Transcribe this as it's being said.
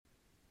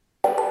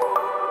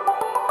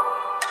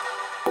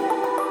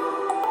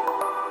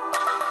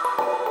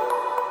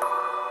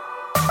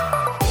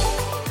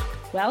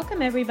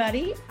Welcome,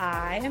 everybody.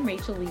 I am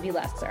Rachel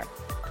Levy-Lesser.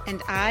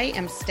 And I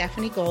am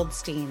Stephanie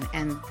Goldstein,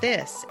 and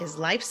this is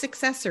Life's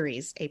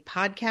Accessories, a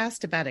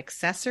podcast about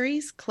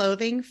accessories,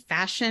 clothing,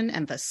 fashion,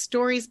 and the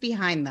stories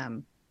behind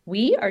them.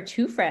 We are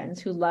two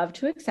friends who love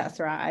to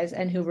accessorize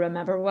and who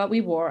remember what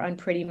we wore on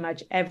pretty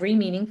much every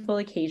meaningful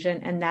occasion,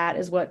 and that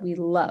is what we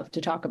love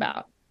to talk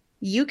about.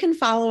 You can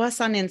follow us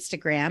on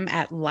Instagram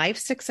at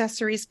Life's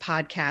Accessories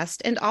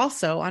Podcast and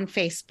also on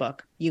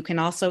Facebook. You can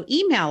also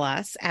email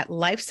us at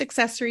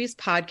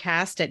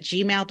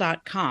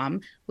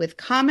lifesaccessoriespodcast@gmail.com with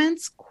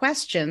comments,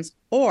 questions,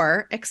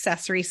 or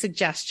accessory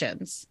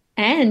suggestions.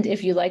 And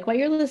if you like what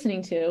you're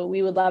listening to,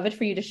 we would love it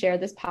for you to share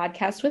this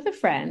podcast with a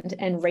friend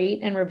and rate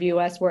and review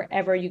us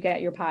wherever you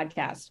get your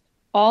podcast.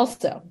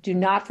 Also, do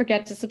not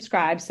forget to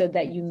subscribe so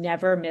that you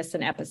never miss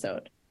an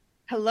episode.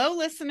 Hello,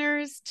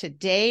 listeners.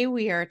 Today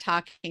we are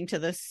talking to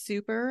the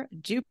super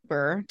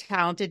duper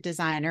talented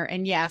designer.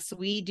 And yes,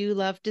 we do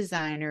love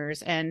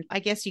designers. And I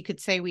guess you could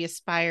say we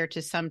aspire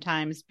to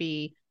sometimes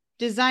be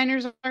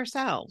designers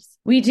ourselves.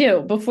 We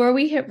do. Before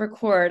we hit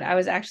record, I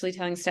was actually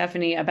telling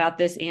Stephanie about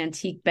this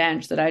antique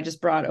bench that I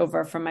just brought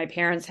over from my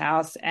parents'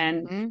 house.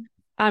 And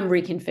I'm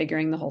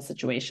reconfiguring the whole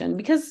situation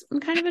because I'm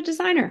kind of a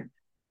designer.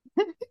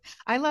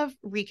 I love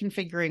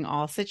reconfiguring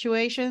all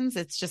situations.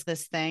 It's just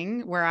this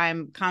thing where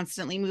I'm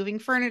constantly moving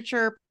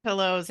furniture,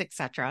 pillows,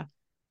 etc.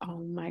 Oh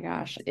my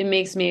gosh. It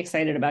makes me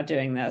excited about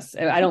doing this.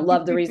 I don't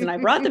love the reason I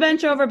brought the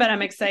bench over, but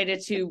I'm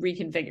excited to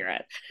reconfigure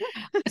it.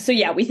 So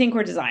yeah, we think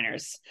we're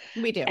designers.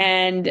 We do.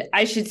 And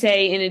I should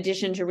say, in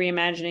addition to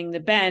reimagining the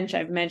bench,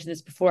 I've mentioned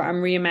this before,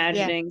 I'm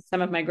reimagining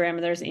some of my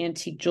grandmother's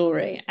antique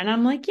jewelry. And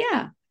I'm like,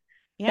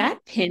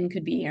 that pin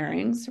could be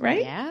earrings,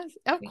 right? Yes,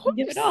 of We course.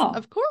 can do it all.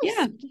 Of course.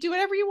 Yeah. Do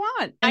whatever you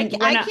want. I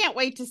can't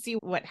wait to see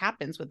what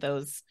happens with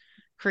those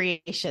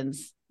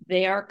creations.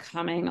 They are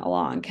coming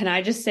along. Can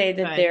I just say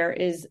that there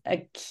is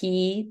a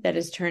key that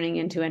is turning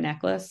into a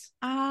necklace?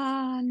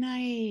 Ah,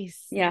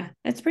 nice. Yeah,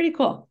 that's pretty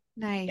cool.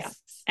 Nice. Yeah.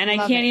 And I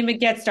can't even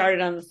get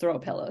started on the throw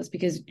pillows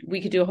because we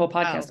could do a whole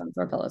podcast on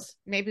throw pillows.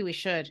 Maybe we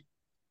should.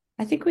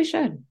 I think we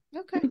should.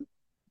 Okay.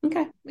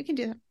 Okay. We can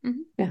do that.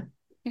 Mm-hmm. Yeah.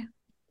 Okay.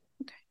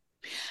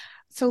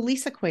 So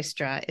Lisa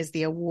Kooistra is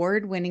the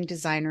award-winning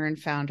designer and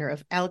founder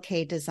of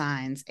LK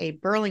Designs, a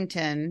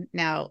Burlington.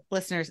 Now,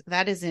 listeners,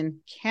 that is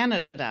in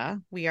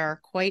Canada. We are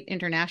quite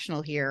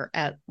international here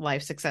at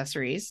Life's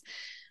Accessories.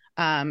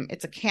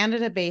 It's a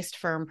Canada-based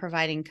firm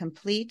providing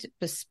complete,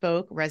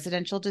 bespoke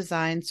residential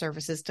design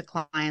services to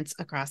clients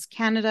across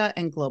Canada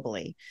and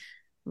globally.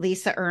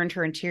 Lisa earned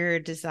her interior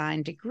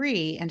design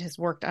degree and has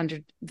worked under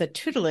the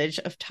tutelage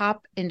of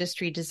top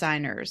industry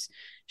designers.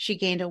 She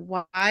gained a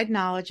wide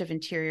knowledge of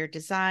interior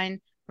design,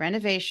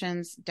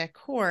 renovations,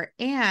 decor,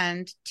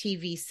 and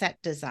TV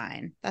set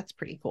design. That's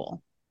pretty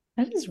cool.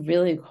 That is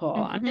really cool.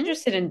 Mm-hmm. I'm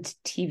interested in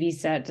TV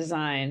set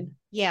design.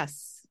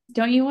 Yes.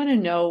 Don't you want to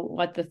know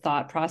what the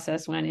thought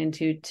process went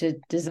into to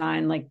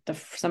design like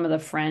some of the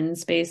friend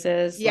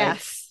spaces?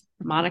 Yes.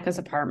 Like Monica's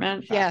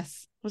apartment?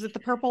 Yes. Was it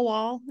the purple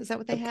wall? Is that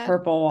what they had?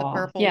 Purple wall. The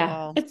purple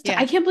wall.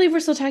 I can't believe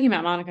we're still talking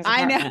about Monica's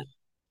apartment. I know.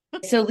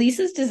 So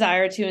Lisa's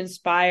desire to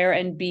inspire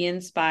and be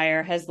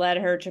inspired has led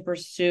her to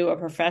pursue a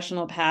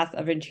professional path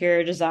of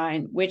interior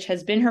design, which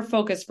has been her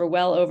focus for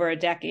well over a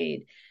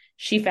decade.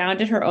 She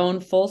founded her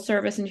own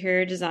full-service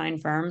interior design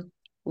firm,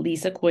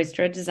 Lisa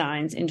Kooistra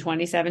Designs, in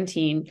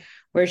 2017,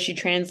 where she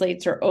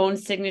translates her own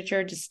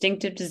signature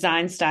distinctive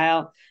design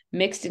style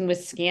mixed in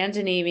with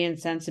Scandinavian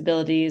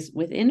sensibilities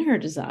within her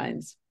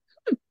designs.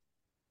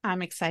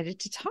 I'm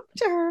excited to talk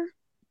to her.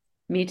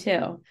 Me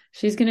too.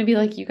 She's going to be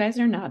like, you guys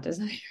are not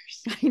designers.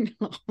 I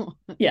know.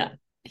 Yeah.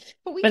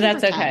 But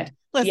that's okay.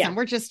 Listen,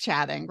 we're just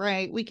chatting,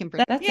 right? We can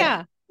bring that's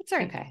That's all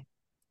right. Okay.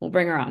 We'll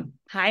bring her on.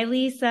 Hi,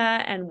 Lisa,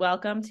 and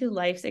welcome to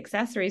Life's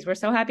Accessories. We're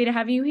so happy to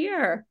have you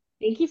here.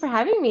 Thank you for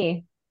having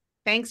me.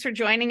 Thanks for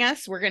joining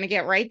us. We're going to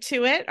get right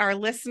to it. Our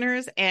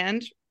listeners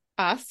and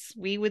us,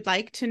 we would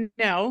like to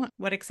know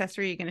what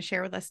accessory you're going to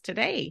share with us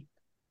today.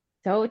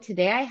 So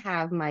today I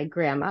have my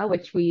grandma,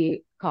 which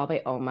we call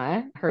my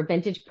Oma, her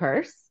vintage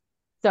purse.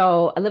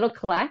 So a little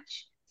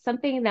clutch,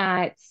 something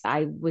that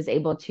I was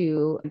able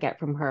to get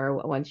from her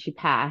once she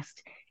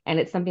passed. And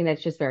it's something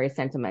that's just very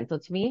sentimental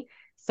to me.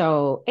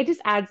 So it just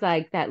adds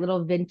like that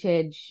little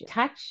vintage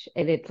touch.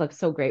 And it looks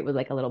so great with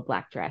like a little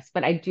black dress.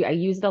 But I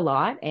use it a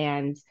lot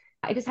and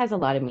it just has a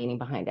lot of meaning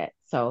behind it.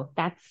 So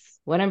that's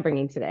what I'm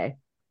bringing today.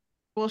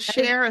 We'll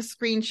share a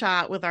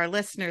screenshot with our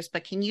listeners,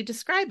 but can you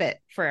describe it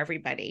for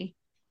everybody?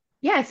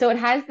 Yeah, so it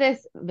has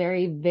this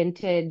very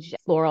vintage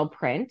floral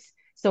print.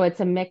 So it's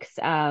a mix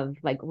of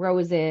like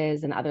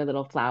roses and other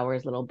little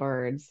flowers, little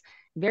birds,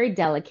 very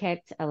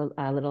delicate,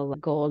 a little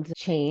gold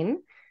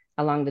chain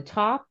along the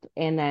top,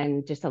 and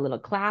then just a little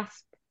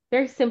clasp.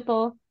 Very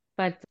simple,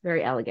 but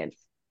very elegant.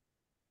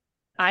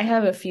 I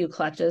have a few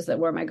clutches that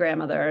were my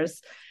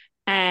grandmother's.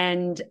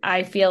 And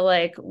I feel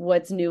like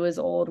what's new is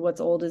old, what's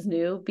old is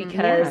new, Yeah,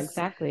 because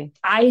exactly.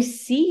 I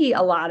see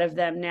a lot of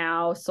them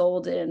now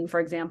sold in,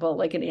 for example,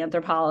 like an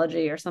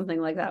Anthropologie or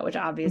something like that, which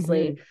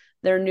obviously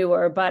they're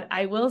newer. But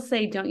I will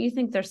say, don't you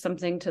think there's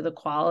something to the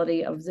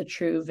quality of the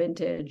true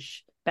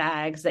vintage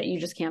bags that you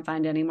just can't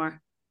find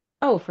anymore?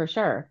 Oh, for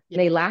sure.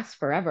 They last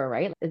forever,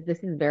 right?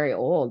 This is very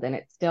old and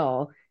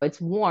it's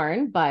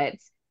worn, but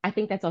I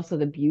think that's also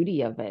the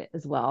beauty of it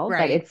as well, that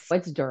Right.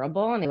 it's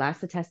durable and it lasts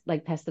the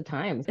test of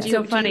time. It's So so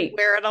Do you funny.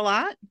 wear it a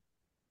lot?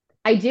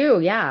 I do,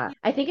 yeah.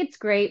 I think it's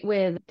great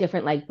with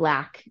different like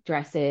black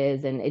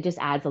dresses and it just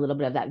adds a little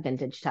bit of that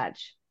vintage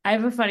touch. I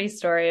have a funny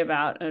story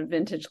about a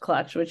vintage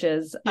clutch, which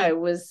is Yeah. I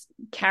was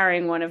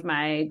carrying one of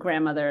my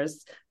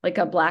grandmother's, like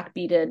a black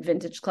beaded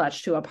vintage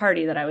clutch, to a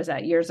party that I was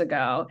at years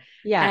ago.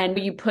 Yeah. And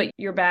you put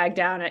your bag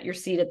down at your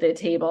seat at the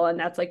table, and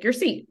that's like your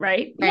seat,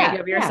 right? Right. You Yeah.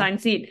 have your Yeah.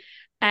 assigned seat.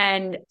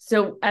 And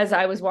so as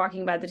I was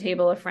walking by the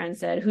table, a friend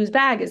said, "Whose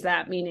bag is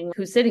that?" Meaning,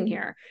 who's sitting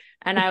here?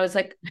 And I was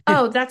like,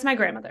 "Oh, that's my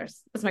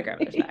grandmother's. That's my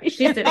grandmother's bag.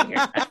 She's sitting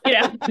here." You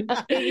know,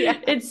 Yeah.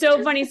 it's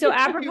so funny. So Too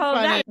apropos of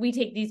funny. that, we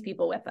take these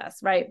people with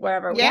us, right?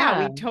 Wherever we Yeah, go.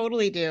 Yeah. we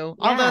totally do.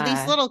 Although these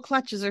Yeah. little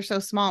clutches are so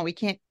small, we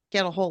can't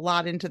get a whole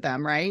lot into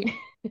them, right?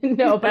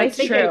 No, but I That's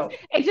think true.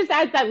 it just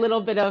adds that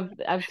little bit of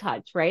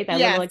touch, right? That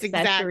little Yes,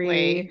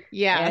 accessory. exactly.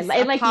 Yes, And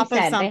a like you pop of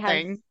said, they have,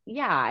 something.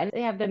 yeah, and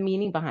they have the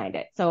meaning behind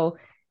it. So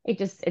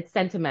it's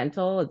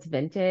sentimental, it's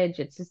vintage,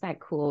 it's just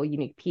that cool,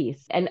 unique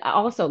piece. And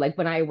also, like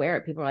when I wear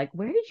it, people are like,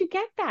 "Where did you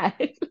get that?"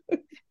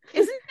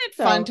 Isn't it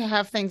fun So to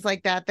have things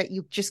like that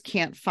you just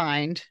can't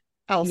find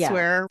yeah,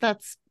 elsewhere?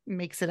 That's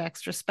makes it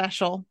extra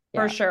special.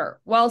 For yeah,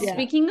 sure. Well, Yeah.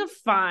 speaking of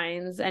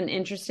finds and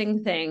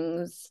interesting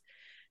things,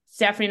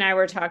 Stephanie and I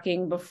were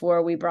talking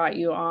before we brought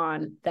you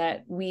on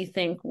that we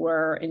think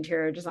we're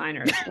interior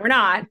designers. We're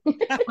not.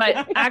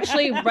 But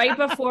actually, right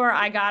before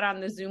I got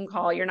on the Zoom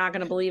call, you're not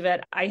going to believe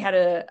it, I had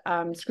a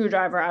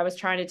screwdriver. I was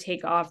trying to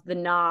take off the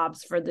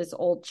knobs for this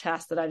old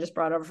chest that I just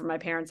brought over from my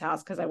parents'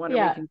 house because I want to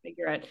yeah.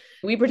 reconfigure it.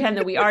 We pretend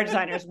that we are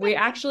designers. We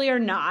actually are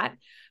not.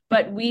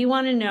 But we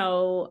want to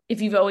know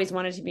if you've always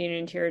wanted to be an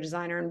interior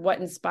designer and what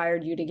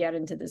inspired you to get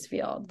into this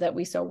field that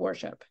we so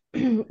worship.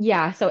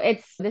 Yeah, so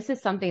this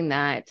is something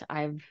that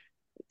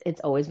it's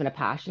always been a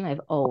passion.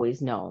 I've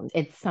always known.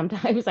 It's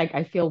sometimes like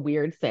I feel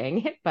weird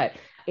saying it, but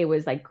it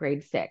was like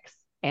grade 6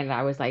 and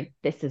I was like,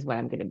 this is what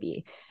I'm going to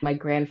be. My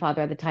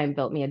grandfather at the time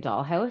built me a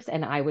dollhouse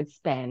and I would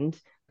spend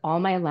all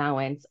my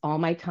allowance, all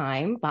my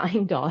time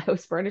buying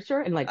dollhouse furniture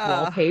and like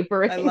I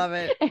wallpapering. love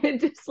it. And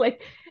it just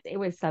like it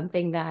was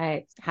something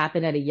that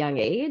happened at a young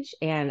age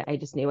and I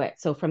just knew it.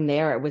 So from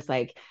there it was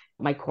like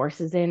my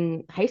courses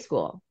in high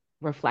school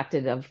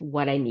reflected of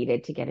what I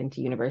needed to get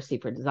into university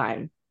for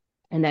design.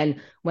 And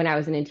then when I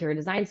was in interior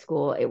design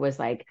school, it was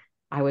like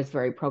I was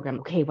very programmed.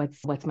 Okay,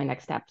 what's my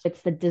next step? It's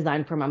the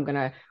design firm I'm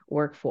gonna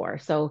work for.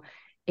 So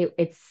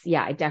it's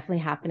yeah, it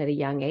definitely happened at a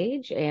young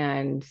age,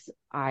 and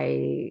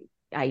I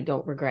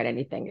don't regret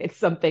anything. It's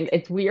something.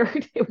 It's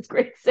weird. It was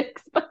grade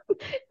 6,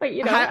 but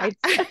you know, How,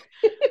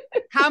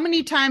 how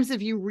many times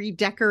have you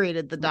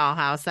redecorated the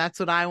dollhouse? That's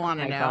what I oh want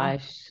to my know.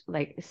 gosh,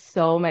 like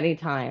so many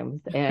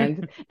times.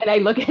 And I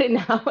look at it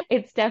now,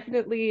 it's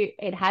definitely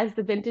it has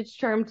the vintage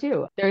charm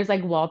too. There's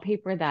like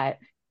wallpaper that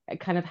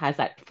kind of has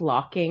that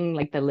flocking,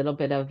 like the little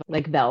bit of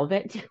like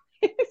velvet to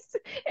it.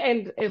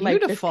 And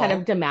like this kind of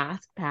Beautiful.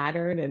 damask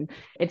pattern. And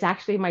it's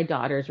actually my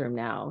daughter's room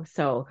now.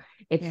 So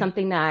it's Yeah.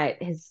 something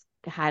that has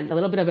had a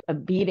little bit of a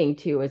beating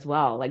too as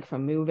well, like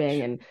from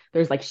moving and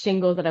there's like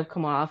shingles that have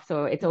come off.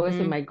 So it's always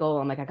been Mhm. my goal.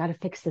 I'm like, I got to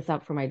fix this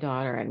up for my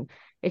daughter. And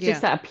it's Yeah.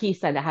 just a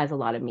piece that has a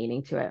lot of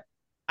meaning to it.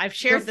 I've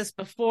shared this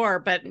before,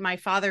 but my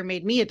father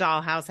made me a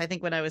dollhouse, I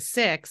think when I was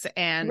 6.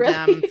 And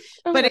Really?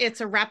 Oh but my, it's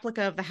a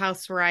replica of the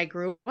house where I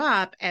grew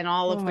up, and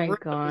all oh of the my rooms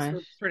were gosh.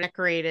 sort of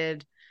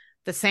decorated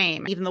the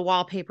same. Even the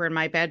wallpaper in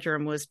my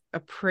bedroom was a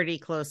pretty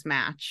close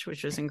match,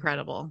 which was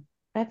incredible.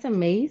 That's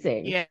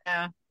amazing. Yeah.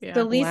 So,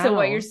 Yeah. Lisa,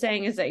 what you're Wow.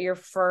 saying is that your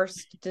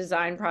first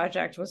design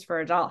project was for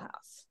a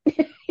dollhouse.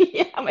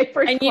 Yeah, my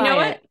first And you know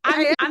what?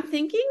 client. I'm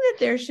thinking that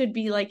there should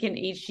be like an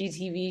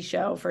HGTV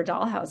show for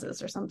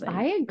dollhouses or something.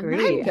 I Wouldn't that be I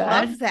agree. good?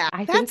 love that.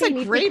 I think That's they a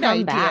need to great come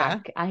idea.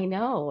 back. I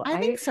know. I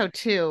think so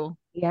too.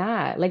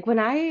 Yeah, like when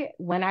I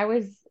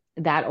was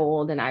that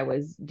old and I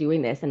was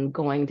doing this and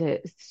going to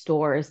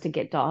stores to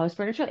get dollhouse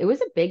furniture, it was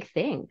a big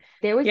thing.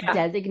 There was Yeah.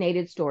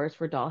 designated stores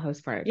for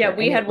dollhouse furniture Yeah,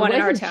 we and it had one in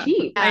our wasn't town.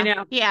 cheap. I Yeah.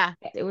 know. Yeah.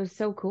 It was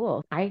so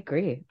cool. I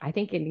agree. I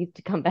think it needs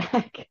to come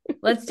back.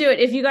 Let's do it.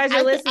 If you guys are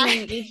I,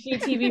 listening, I,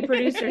 HGTV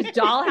producers,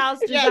 Dollhouse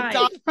yeah, Design.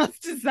 dollhouse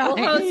We'll design.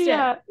 host it.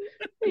 Yeah.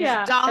 Yeah.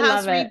 Yeah. I Dollhouse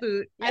love it.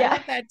 reboot. I Yeah.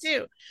 love that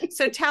too.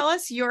 So tell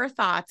us your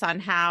thoughts on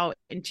how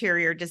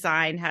interior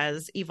design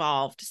has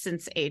evolved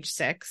since age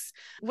 6.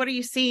 What are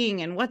you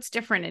seeing and what's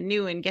different and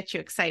new and get you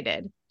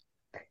excited?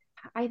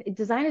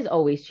 Design is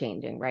always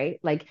changing, right?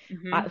 Like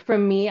Mhm. for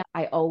me,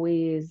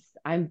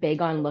 I'm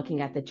big on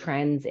looking at the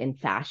trends in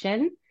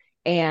fashion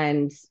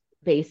and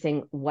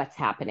basing what's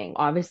happening.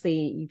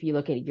 Obviously, if you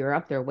look at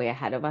Europe, they're way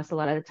ahead of us a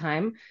lot of the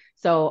time.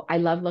 So I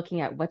love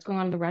looking at what's going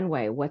on the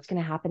runway, what's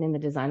going to happen in the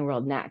design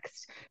world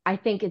next. I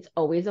think it's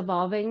always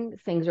evolving.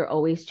 Things are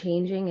always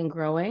changing and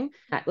growing.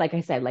 Like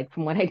I said, like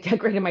from when I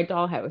decorated my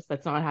dollhouse,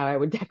 that's not how I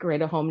would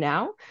decorate a home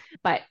now.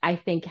 But I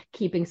think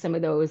keeping some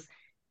of those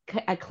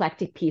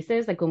eclectic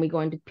pieces, like when we go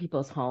into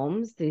people's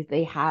homes,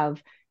 they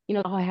have,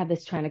 oh, I have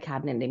this china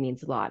cabinet and it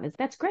means a lot. And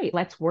that's great.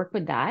 Let's work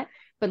with that,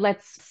 but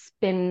let's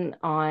spin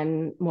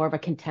on more of a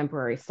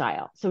contemporary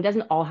style. So it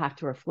doesn't all have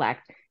to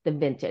reflect the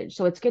vintage.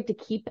 So it's good to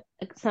keep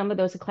some of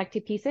those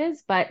eclectic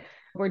pieces, but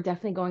we're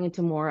definitely going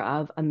into more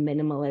of a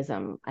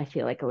minimalism, I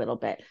feel like, a little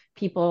bit.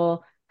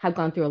 People have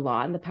gone through a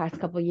lot in the past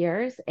couple of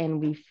years, and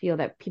we feel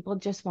that people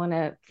just want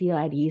to feel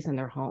at ease in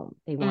their home.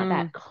 They want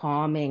that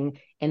calming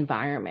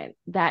environment.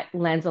 That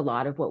lends a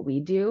lot of what we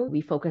do. We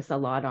focus a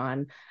lot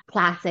on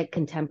classic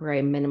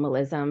contemporary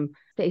minimalism,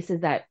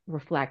 spaces that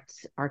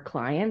reflect our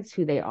clients,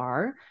 who they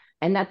are,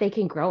 and that they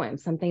can grow in,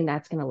 something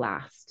that's going to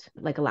last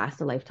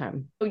a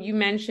lifetime. You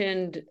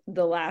mentioned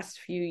the last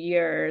few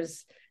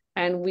years,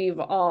 and we've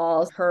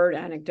all heard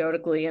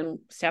anecdotally, and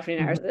Stephanie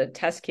and I are the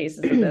test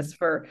cases of this,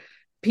 for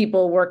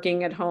people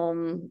working at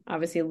home,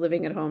 obviously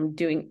living at home,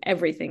 doing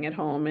everything at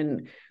home.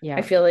 And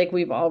I feel like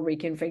we've all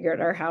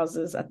reconfigured our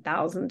houses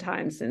 1,000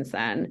 times since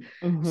then.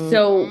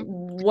 So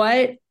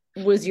what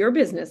was your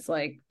business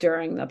like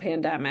during the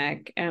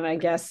pandemic? And I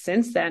guess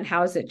since then,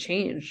 how has it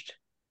changed?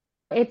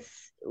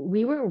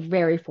 We were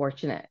very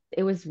fortunate.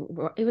 It was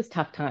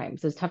tough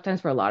times. It was tough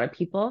times for a lot of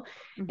people.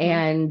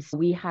 And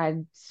we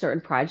had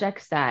certain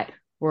projects that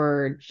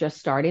were just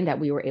starting that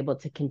we were able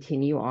to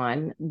continue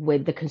on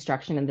with the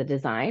construction and the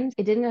design.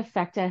 It didn't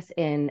affect us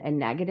in a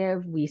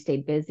negative. We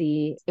stayed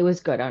busy. It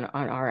was good on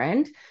our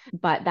end.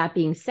 But that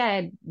being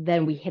said,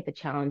 then we hit the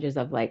challenges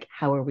of like,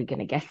 how are we going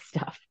to get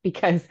stuff?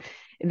 Because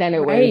then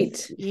it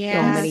was so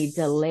many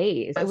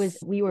delays.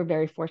 We were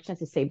very fortunate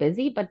to stay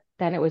busy, but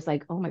then it was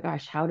like, oh my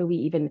gosh, how do we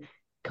even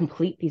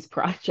complete these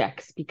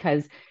projects?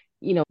 Because,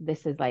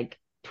 this is like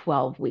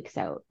 12 weeks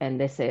out, and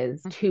this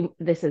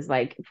is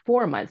like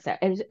 4 months out.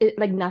 And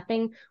like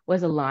nothing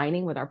was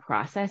aligning with our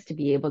process to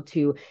be able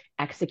to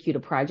execute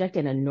a project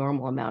in a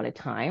normal amount of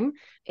time.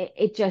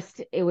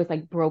 It was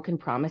like broken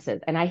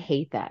promises. And I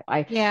hate that.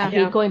 I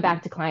hate going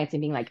back to clients and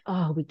being like,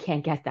 oh, we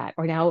can't get that.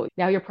 Or now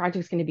your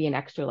project's going to be an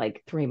extra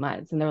like 3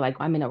 months. And they're like,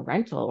 I'm in a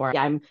rental, or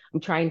I'm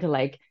trying to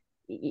like,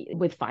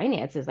 with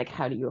finances, like,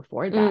 how do you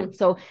afford that?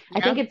 So I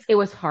think it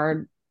was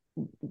hard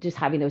just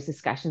having those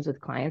discussions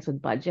with clients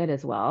with budget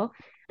as well.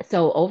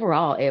 So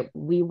overall,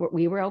 we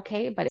were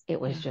okay, but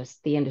it was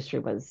just the industry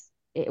was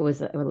a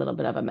little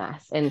bit of a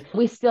mess, and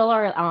we're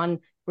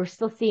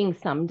still seeing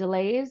some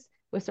delays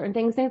with certain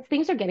things. And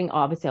things are getting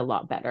obviously a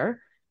lot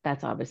better.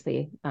 That's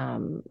obviously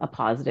a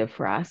positive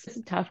for us. It's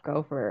a tough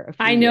go for a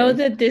few I know years.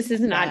 that this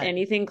is not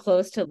anything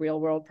close to real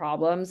world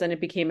problems, and it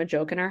became a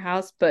joke in our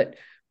house, but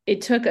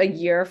it took a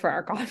year for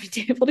our coffee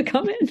table to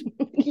come in.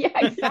 Yeah,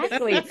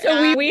 exactly.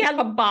 So we had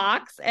a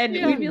box, and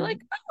we'd be like,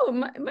 oh,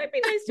 it might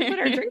be nice to put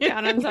our drink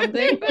down on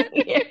something. But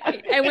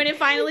and when it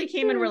finally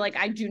came in, we're like,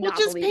 I do not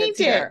believe it's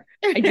here.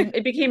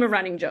 It became a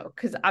running joke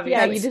because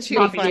obviously you just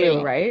have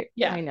to, right?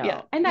 Yeah, I know.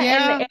 Yeah. And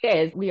it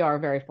is. We are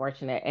very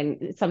fortunate,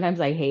 and sometimes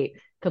I hate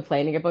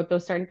complaining about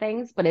those certain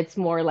things, but it's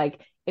more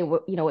like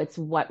it's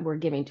what we're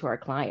giving to our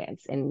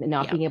clients, and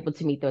not being able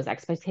to meet those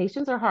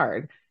expectations are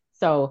hard.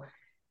 So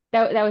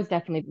that was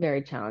definitely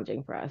very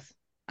challenging for us.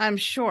 I'm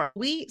sure.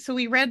 We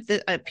read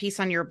a piece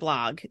on your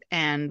blog,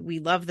 and we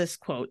love this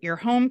quote: "Your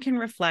home can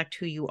reflect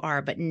who you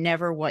are, but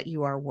never what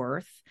you are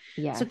worth."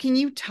 Yeah. So can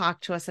you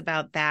talk to us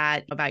about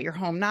that, about your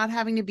home not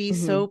having to be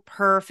so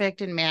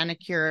perfect and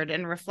manicured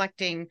and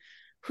reflecting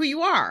who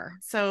you are?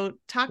 So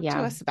talk to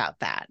us about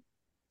that.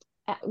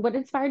 What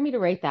inspired me to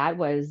write that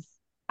was,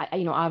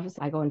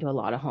 obviously I go into a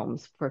lot of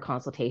homes for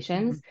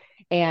consultations,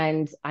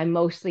 and I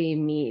mostly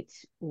meet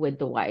with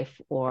the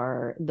wife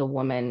or the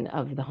woman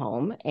of the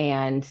home.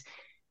 And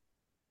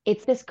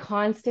it's this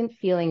constant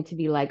feeling to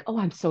be like, oh,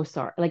 I'm so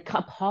sorry, like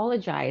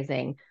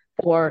apologizing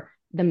for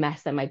the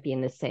mess that might be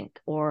in the sink,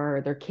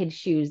 or their kids'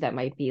 shoes that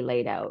might be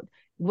laid out,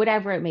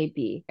 whatever it may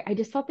be. I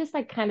just felt this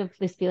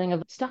this feeling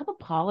of, stop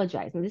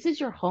apologizing. This is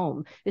your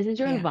home. This is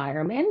your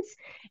environment.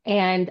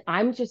 And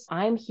I'm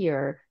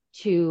here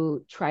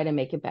to try to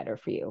make it better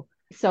for you.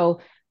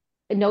 So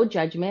no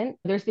judgment.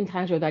 There's been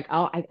times where like,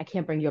 oh, I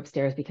can't bring you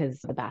upstairs because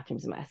the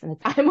bathroom's a mess, and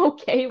I'm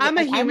okay. I'm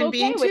a human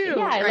being too.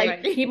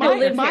 Like people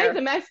live mine's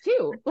a mess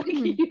too. Like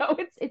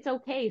it's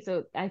okay.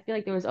 So I feel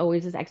like there was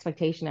always this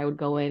expectation I would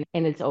go in,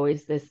 and it's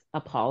always this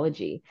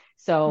apology.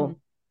 So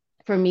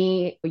for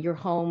me, your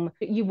home,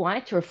 you want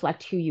it to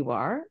reflect who you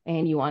are,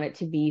 and you want it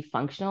to be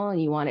functional,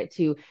 and you want it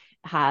to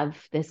have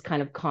this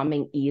kind of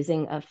calming,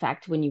 easing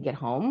effect when you get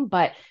home,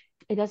 but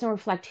it doesn't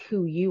reflect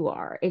who you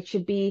are. It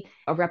should be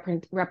a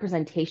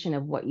representation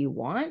of what you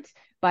want,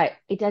 but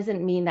it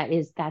doesn't mean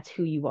that's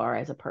who you are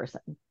as a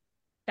person.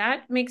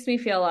 That makes me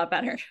feel a lot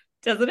better,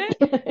 doesn't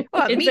it?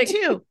 Well, me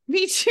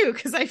too,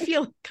 because I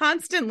feel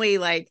constantly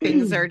like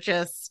things are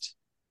just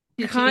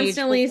to teenage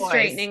Constantly boys.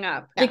 straightening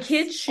up. The Yes,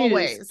 kids' shoes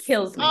always.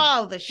 kills me.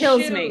 Oh, the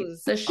Kills me.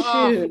 shoes. The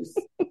Oh, shoes.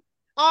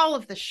 all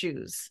of the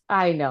shoes.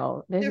 I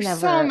know. There's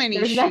so many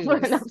there's never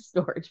shoes. enough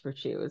storage for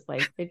shoes.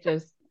 Like it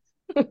just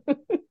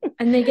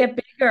And they get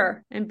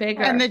bigger and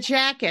bigger. And the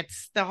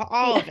jackets,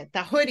 all of it, the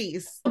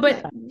hoodies.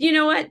 But you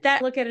know what?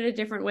 That look at it a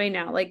different way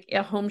now. Like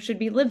a home should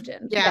be lived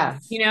in.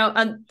 Yes. You know,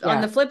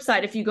 on the flip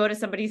side, if you go to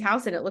somebody's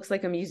house and it looks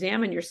like a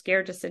museum and you're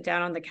scared to sit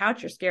down on the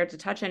couch, you're scared to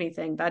touch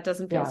anything, that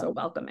doesn't feel so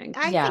welcoming.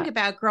 I think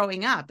about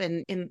growing up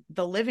in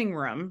the living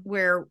room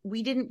where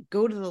we didn't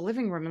go to the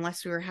living room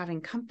unless we were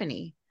having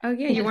company. Oh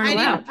yeah, you weren't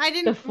allowed. I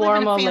didn't the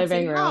formal live in a fancy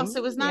living room. house.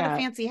 It was not a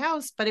fancy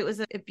house, but it was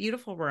a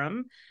beautiful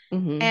room.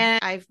 And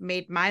I've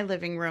made my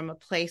living room a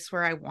place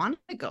where I want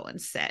to go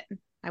and sit.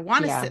 I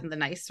want to sit in the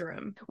nice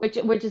room. Which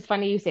is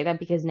funny you say that,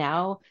 because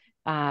now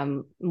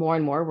more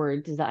and more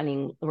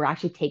we're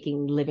actually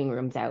taking living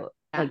rooms out,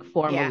 like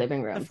formal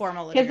living rooms. The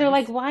formal living rooms. Because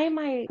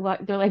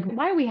they're like,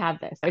 why do we have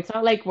this? It's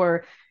not like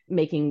we're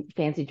making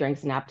fancy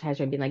drinks and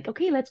appetizer and being like,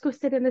 okay, let's go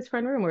sit in this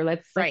front room, or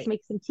let's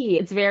make some tea.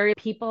 It's very,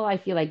 people I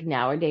feel like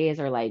nowadays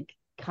are like,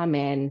 come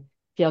in,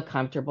 feel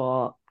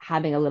comfortable,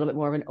 having a little bit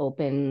more of an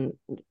open,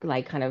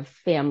 like kind of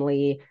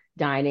family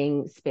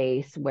dining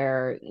space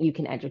where you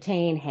can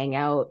entertain, hang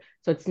out.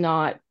 So it's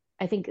not,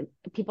 I think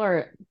people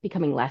are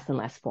becoming less and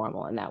less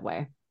formal in that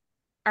way.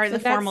 Are the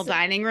formal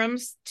dining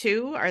rooms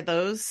too? Are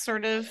those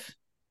sort of...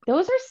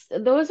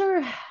 Those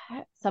are,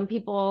 some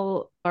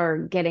people are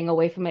getting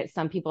away from it.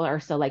 Some people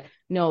are still like,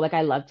 no, like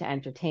I love to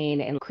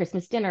entertain, and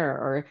Christmas dinner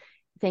or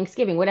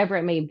Thanksgiving, whatever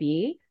it may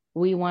be.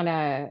 We want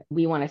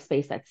a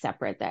space that's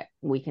separate that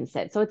we can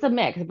sit. So it's a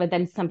mix, but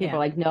then some people are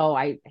like, no,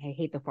 I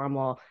hate the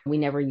formal. We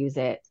never use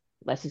it.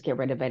 Let's just get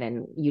rid of it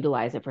and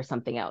utilize it for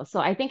something else. So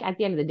I think at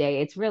the end of the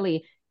day, it's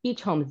really,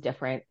 each home is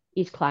different.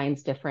 Each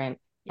client's different.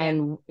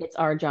 And it's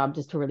our job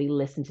just to really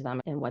listen to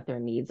them and what their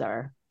needs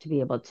are to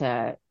be able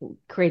to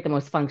create the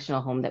most functional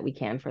home that we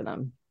can for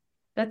them.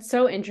 That's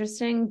so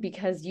interesting,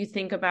 because you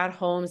think about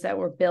homes that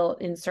were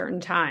built in certain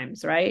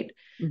times, right?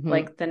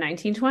 Like the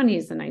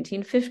 1920s, the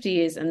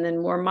 1950s, and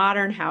then more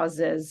modern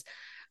houses.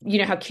 You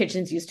know how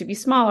kitchens used to be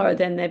smaller,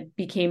 then they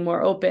became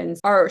more open.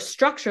 Are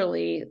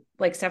structurally,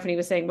 like Stephanie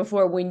was saying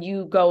before, when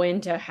you go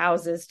into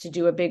houses to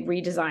do a big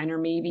redesign, or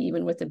maybe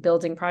even with the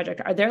building project,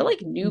 are there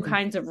like new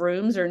kinds of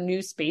rooms or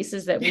new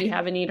spaces that we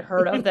haven't even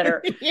heard of that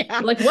are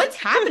like, what's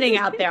happening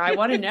out there? I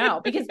want to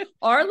know, because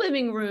our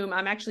living room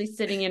I'm actually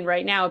sitting in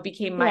right now, it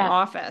became my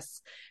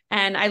office.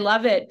 And I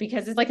love it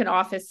because it's like an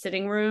office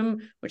sitting room,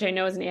 which I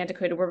know is an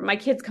antiquated word, but my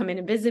kids come in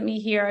and visit me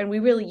here and we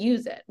really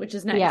use it, which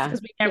is nice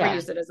because we never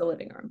use it as a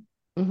living room.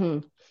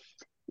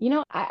 You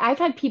know, I've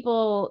had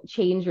people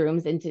change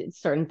rooms into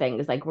certain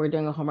things. Like we're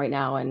doing a home right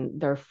now, and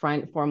their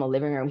front formal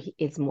living room,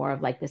 it's more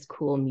of like this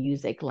cool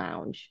music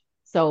lounge.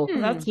 So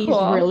he's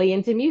really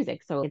into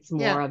music. So it's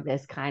more of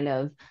this kind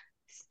of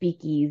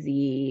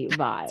speakeasy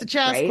vibe. It's a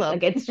jazz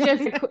club. Like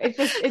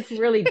it's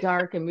really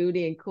dark and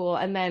moody and cool.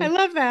 And then I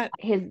love that.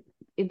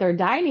 Their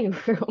dining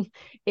room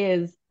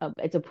it's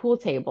a pool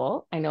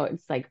table. I know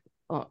it's like,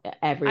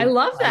 I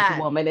love that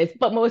woman is,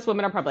 but most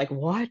women are probably like,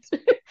 what?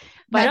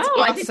 But no,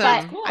 awesome. I think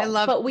that's cool. I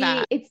love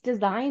that. It's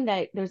designed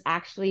that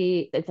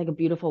it's like a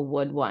beautiful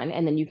wood one,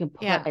 and then you can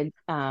put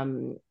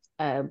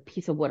a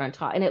piece of wood on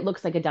top, and it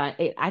looks like at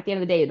the end of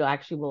the day,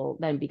 will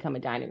then become a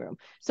dining room.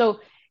 So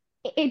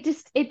it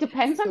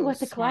depends on what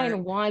the client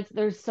wants.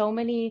 There's so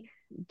many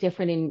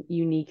different and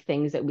unique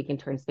things that we can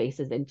turn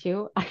spaces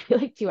into. I feel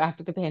like too,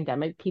 after the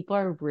pandemic, people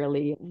are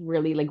really,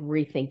 really like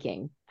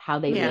rethinking how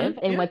they live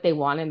and what they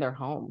want in their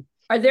home.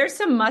 Are there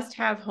some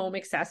must-have home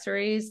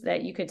accessories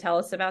that you could tell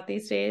us about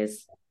these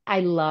days? I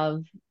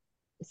love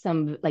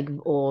some like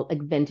old,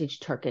 like vintage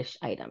Turkish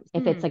items.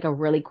 If it's like a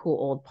really cool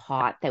old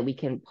pot that we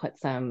can put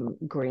some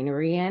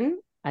greenery in,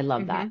 I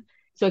love that.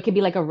 So it could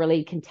be like a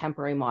really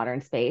contemporary modern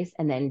space,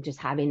 and then just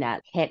having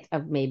that hit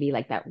of maybe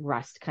like that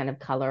rust kind of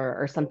color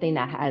or something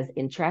that has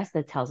interest,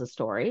 that tells a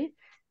story.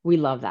 We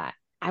love that.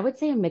 I would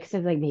say a mix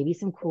of like maybe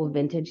some cool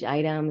vintage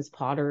items.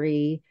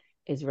 Pottery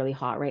is really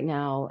hot right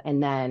now.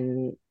 And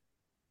then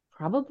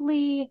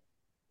probably,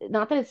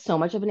 not that it's so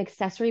much of an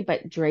accessory,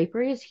 but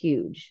drapery is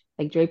huge.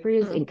 Like drapery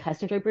is in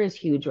custom drapery is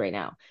huge right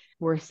now.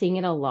 We're seeing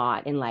it a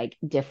lot in like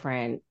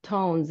different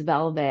tones,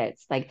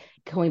 velvets, like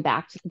going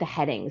back to the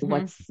headings,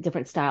 what's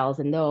different styles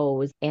in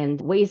those, and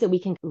ways that we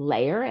can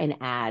layer and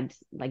add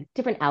like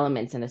different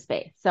elements in a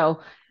space.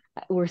 So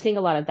we're seeing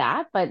a lot of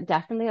that, but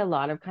definitely a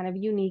lot of kind of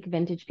unique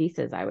vintage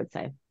pieces, I would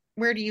say.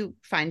 Where do you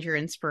find your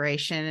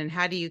inspiration, and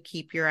how do you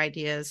keep your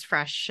ideas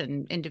fresh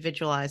and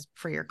individualized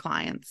for your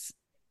clients?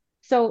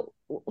 So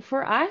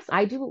for us,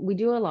 we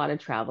do a lot of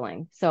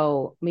traveling.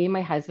 So me and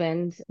my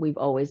husband, we've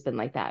always been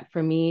like that.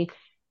 For me,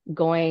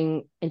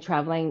 going and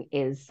traveling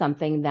is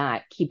something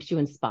that keeps you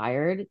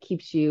inspired,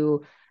 keeps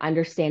you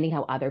understanding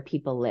how other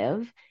people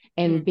live,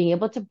 and being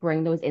able to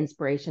bring those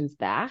inspirations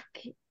back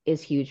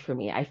is huge for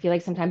me. I feel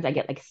like sometimes I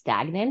get like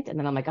stagnant, and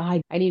then I'm like,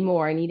 oh, I need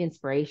more, I need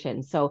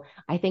inspiration. So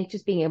I think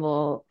just being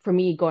able, for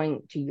me,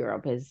 going to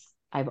Europe is,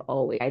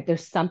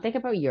 there's something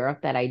about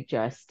Europe that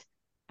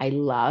I I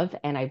love,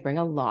 and I bring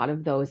a lot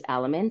of those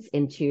elements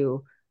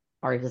into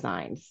our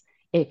designs.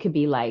 It could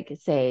be like,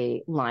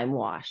 say, lime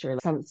wash or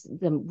some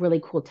really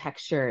cool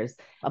textures,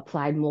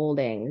 applied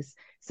moldings.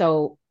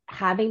 So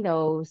having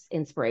those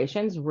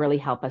inspirations really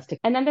help us to,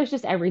 and then there's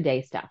just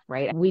everyday stuff,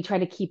 right? We try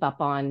to keep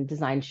up on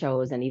design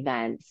shows and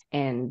events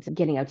and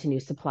getting out to new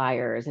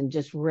suppliers and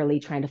just really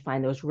trying to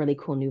find those really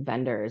cool new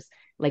vendors,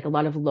 like a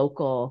lot of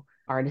local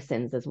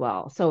artisans as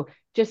well. So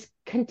just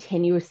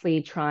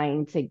continuously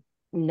trying to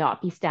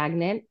not be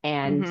stagnant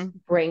and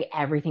bring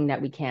everything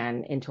that we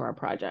can into our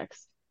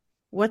projects.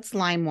 What's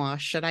lime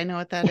wash? Should I know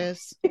what that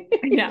is?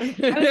 No, I was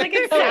like,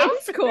 it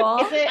sounds cool.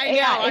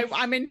 I know.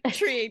 I'm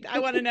intrigued. I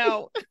want to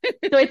know.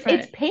 So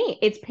it's paint.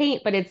 It's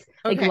paint, but it's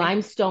like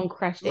limestone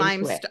crushed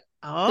into it.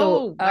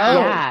 Oh,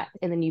 yeah.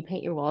 And then you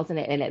paint your walls in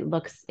it, and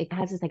it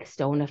has this like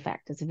stone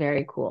effect. It's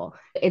very cool.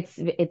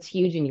 It's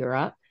huge in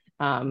Europe.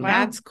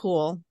 That's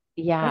cool.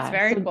 Yeah, that's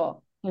very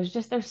cool.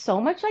 There's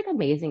so much like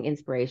amazing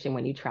inspiration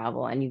when you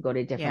travel and you go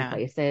to different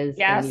places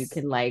and you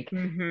can like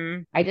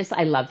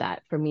I love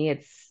that. For me,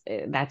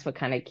 that's what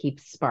kind of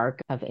keeps spark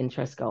of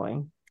interest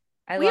going.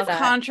 We have a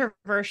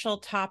controversial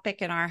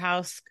topic in our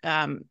house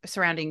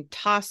surrounding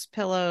toss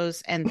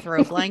pillows and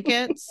throw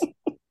blankets.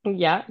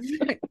 Yeah.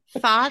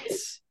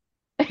 Thoughts?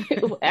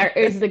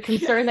 Is the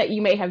concern that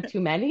you may have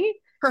too many?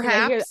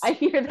 Perhaps. I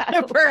hear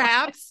that.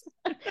 Perhaps.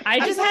 I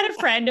just had a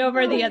friend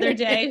over the other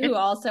day who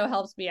also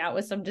helps me out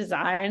with some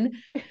design.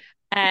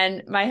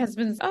 And my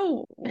husband's,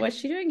 oh, what's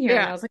she doing here?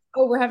 And I was like,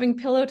 oh, we're having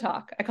pillow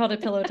talk. I called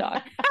it pillow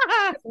talk.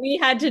 We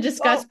had to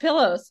discuss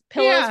pillows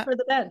for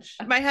the bench.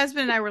 My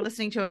husband and I were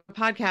listening to a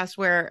podcast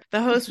where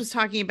the host was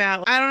talking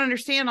about, I don't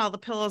understand all the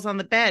pillows on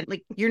the bed.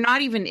 Like, you're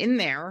not even in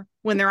there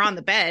when they're on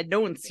the bed. No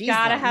one sees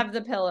Gotta them. have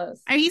the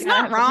pillows. I mean, he's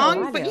not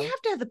wrong, but you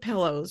have to have the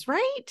pillows,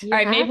 right? All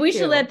right, maybe we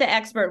should let the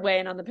expert weigh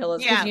in on the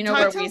pillows because you know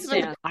where we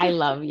stand. I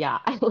love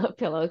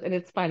pillows. And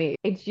it's funny.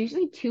 It's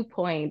usually 2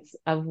 points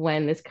of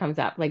when this comes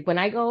up. Like when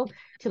I go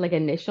to like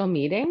initial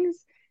meetings,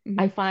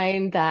 I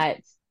find that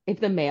if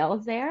the male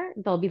is there,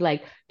 they'll be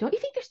like, don't you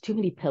think there's too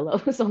many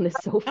pillows on this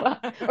sofa?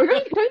 Or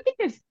don't you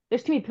think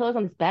there's too many pillows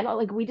on this bed?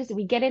 Like we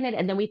get in it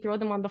and then we throw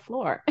them on the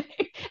floor.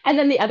 And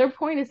then the other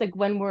point is like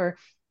when we're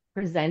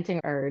presenting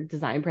our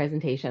design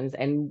presentations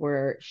and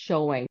we're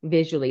showing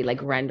visually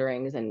like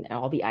renderings and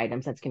all the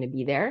items that's going to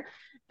be there.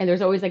 And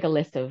there's always like a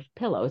list of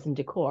pillows and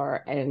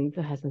decor. And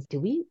the husband's, do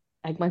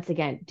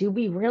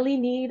we really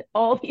need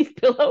all these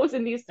pillows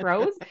and these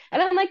throws?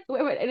 And I'm like,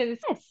 wait, and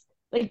it's this.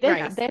 Like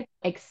this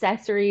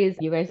accessories,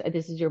 you guys,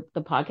 this is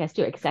the podcast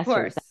too.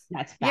 Accessories,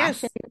 that's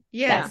fashion.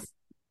 Yes.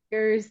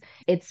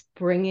 It's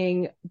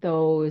bringing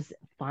those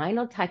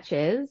final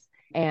touches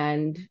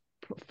and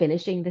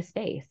finishing the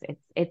space.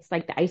 It's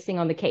like the icing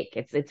on the cake.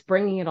 It's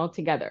bringing it all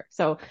together.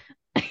 So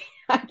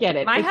I get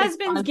it. My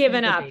husband's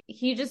given up.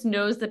 He just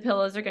knows the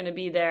pillows are going to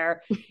be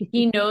there.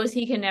 He knows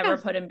he can never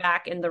put them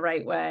back in the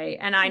right way,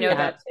 and I know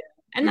that too.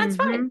 And that's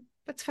fine.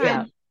 That's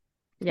fine.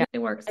 Yeah, it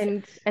works.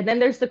 And then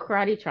there's the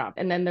karate chop,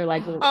 and then they're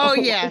like, oh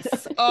yes,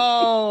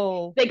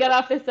 oh, they got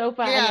off the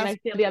sofa, and then I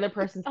feel the other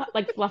person's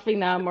like fluffing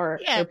them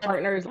or their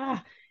partners.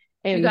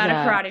 And, you got a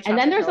karate chop. And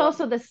then there's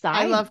also the side.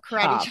 I love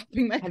karate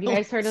chopping. Have you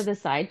guys heard of the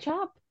side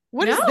chop?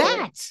 What is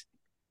that?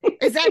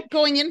 Is that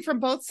going in from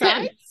both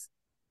sides?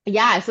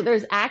 Yeah, so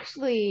there's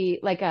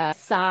actually like a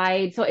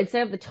side. So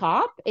instead of the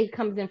top, it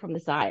comes in from the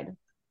side.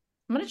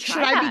 I'm gonna try.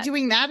 Should I be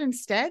doing that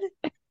instead?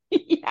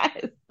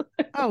 Yes.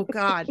 Oh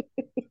God.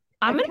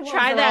 I'm going to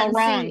try that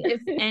and see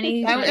if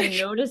anybody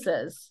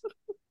notices.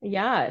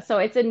 Yeah. So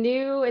it's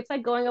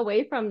like going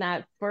away from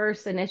that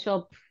first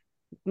initial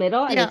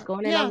middle and it's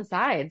going in on the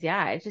sides.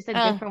 Yeah. It's just a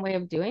different way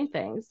of doing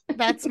things.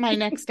 That's my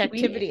next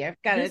activity. I've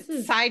got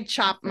to side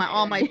chop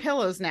all my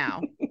pillows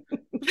now.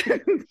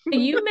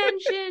 You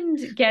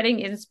mentioned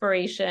getting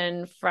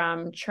inspiration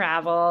from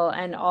travel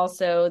and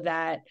also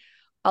that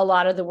a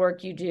lot of the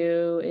work you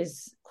do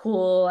is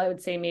cool. I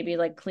would say maybe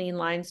like clean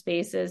line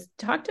spaces.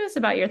 Talk to us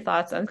about your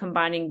thoughts on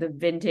combining the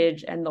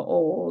vintage and the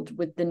old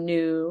with the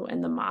new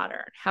and the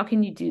modern. How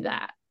can you do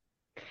that?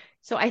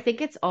 So I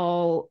think it's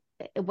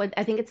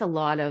a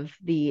lot of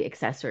the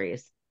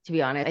accessories, to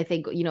be honest. I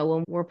think,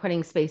 when we're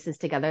putting spaces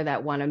together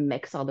that want to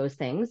mix all those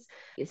things,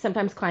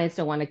 sometimes clients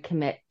don't want to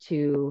commit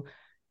to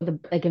the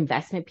like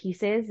investment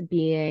pieces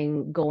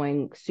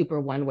going super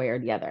one way or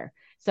the other.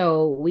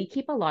 So we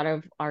keep a lot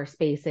of our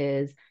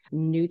spaces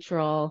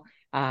neutral.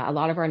 A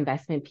lot of our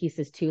investment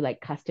pieces too,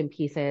 like custom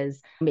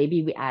pieces.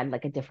 Maybe we add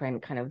like a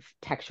different kind of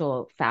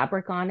textual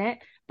fabric on it,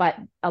 but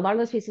a lot of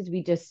those pieces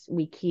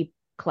we keep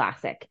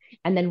classic,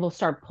 and then we'll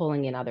start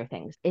pulling in other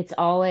things. It's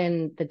all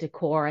in the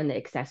decor and the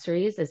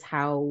accessories is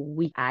how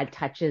we add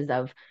touches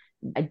of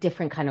a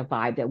different kind of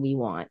vibe that we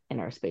want in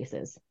our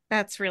spaces.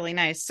 That's really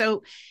nice.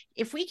 So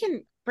if we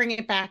can bring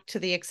it back to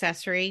the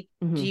accessory,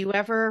 do you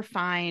ever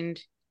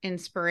find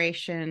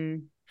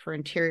inspiration for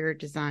interior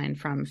design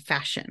from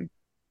fashion?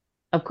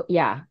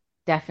 Yeah,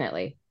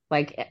 definitely.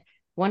 Like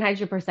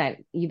 100%.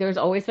 There's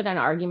always been an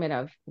argument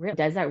of,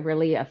 does that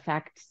really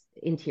affect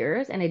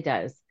interiors? And it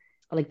does.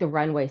 Like the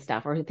runway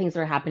stuff or things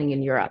that are happening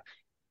in Europe.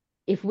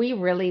 if we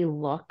really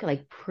look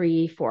like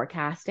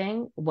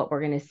pre-forecasting what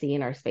we're going to see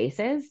in our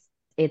spaces,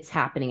 it's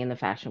happening in the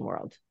fashion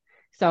world.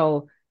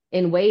 So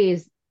in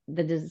ways,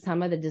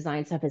 some of the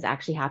design stuff is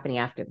actually happening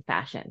after the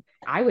fashion.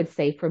 I would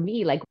say for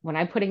me, like when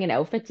I'm putting an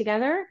outfit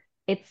together,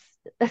 it's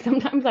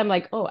sometimes I'm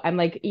like, oh, I'm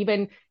like,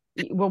 even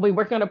when we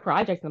work on a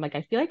project, I'm like,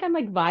 I feel like I'm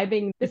like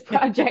vibing this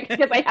project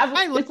because I have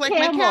I look this like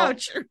camel. my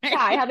couch. Right? Yeah,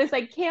 I have this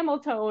like camel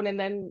tone, and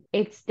then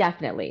it's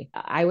definitely,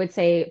 I would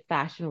say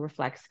fashion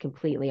reflects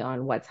completely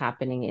on what's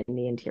happening in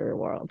the interior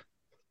world.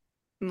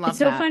 Love It's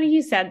so that. funny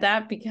you said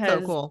that because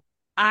So cool.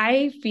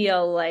 I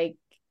feel like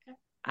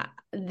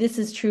this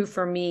is true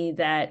for me,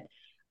 that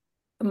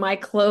my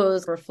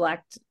clothes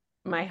reflect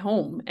my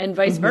home and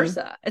vice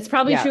versa. It's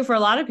probably true for a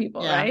lot of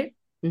people, right?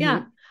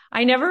 Yeah.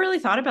 I never really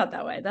thought about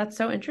that way. That's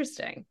so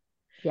interesting.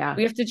 Yeah.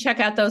 We have to check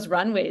out those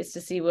runways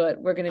to see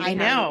what we're going to be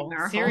having in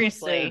our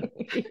seriously. home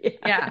soon.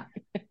 Yeah.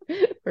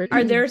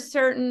 Are there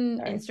certain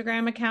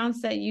Instagram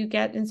accounts that you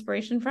get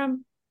inspiration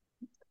from?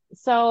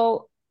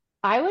 So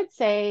I would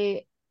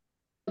say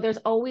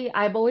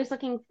I'm always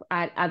looking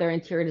at other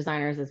interior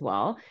designers as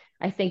well.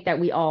 I think that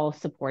we all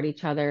support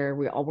each other.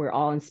 We're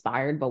all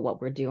inspired by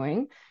what we're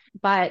doing.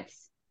 But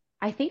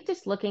I think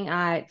just looking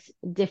at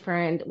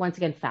different, once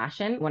again,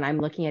 fashion, when I'm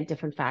looking at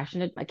different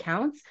fashion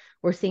accounts,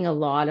 we're seeing a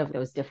lot of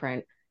those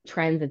different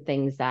trends and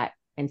things that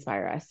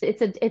inspire us.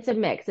 It's a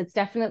mix. It's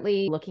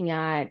definitely looking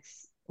at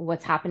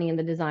what's happening in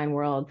the design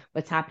world,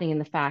 what's happening in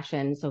the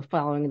fashion. So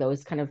following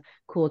those kind of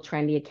cool,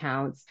 trendy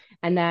accounts.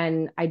 And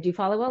then I do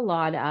follow a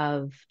lot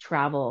of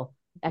travel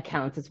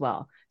accounts as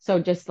well. So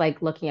just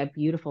like looking at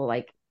beautiful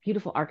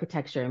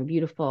architecture and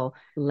beautiful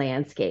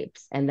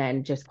landscapes, and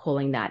then just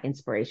pulling that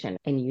inspiration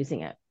and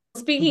using it.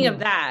 Speaking of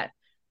that,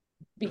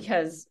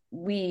 because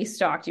we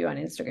stalked you on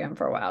Instagram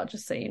for a while,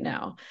 just so you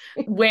know,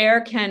 where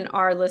can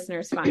our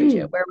listeners find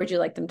you? Where would you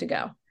like them to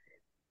go?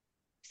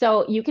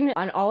 So you can,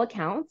 on all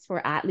accounts,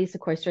 we're at Lisa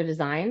Kooistra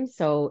Design.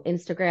 So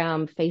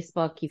Instagram,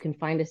 Facebook, you can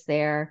find us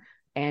there.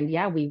 And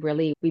yeah, we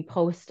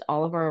post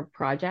all of our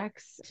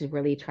projects to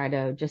really try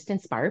to just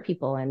inspire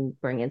people and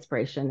bring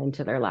inspiration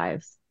into their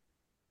lives.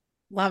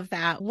 Love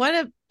that. What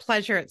a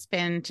pleasure it's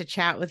been to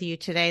chat with you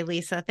today,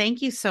 Lisa.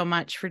 Thank you so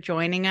much for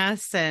joining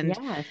us and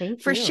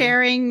for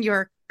sharing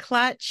your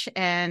clutch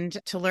and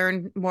to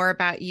learn more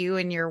about you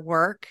and your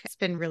work. It's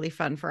been really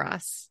fun for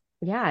us.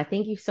 Yeah,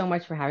 thank you so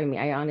much for having me.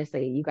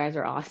 You guys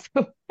are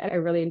awesome. And I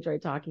really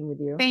enjoyed talking with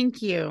you.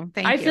 Thank you.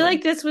 I feel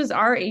like this was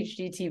our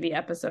HGTV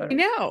episode. I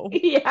know.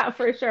 Yeah,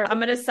 for sure. I'm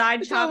going to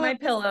side chop my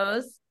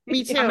pillows.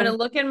 Me too. I'm going to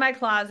look in my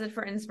closet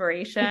for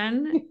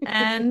inspiration.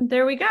 And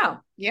there we go.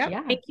 Yep.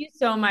 Yeah. Thank you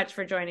so much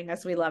for joining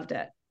us. We loved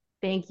it.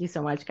 Thank you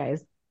so much,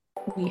 guys.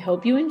 We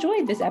hope you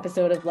enjoyed this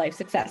episode of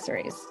Life's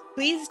Accessories.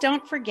 Please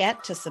don't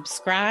forget to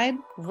subscribe,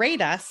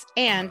 rate us,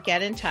 and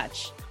get in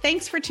touch.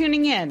 Thanks for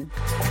tuning in.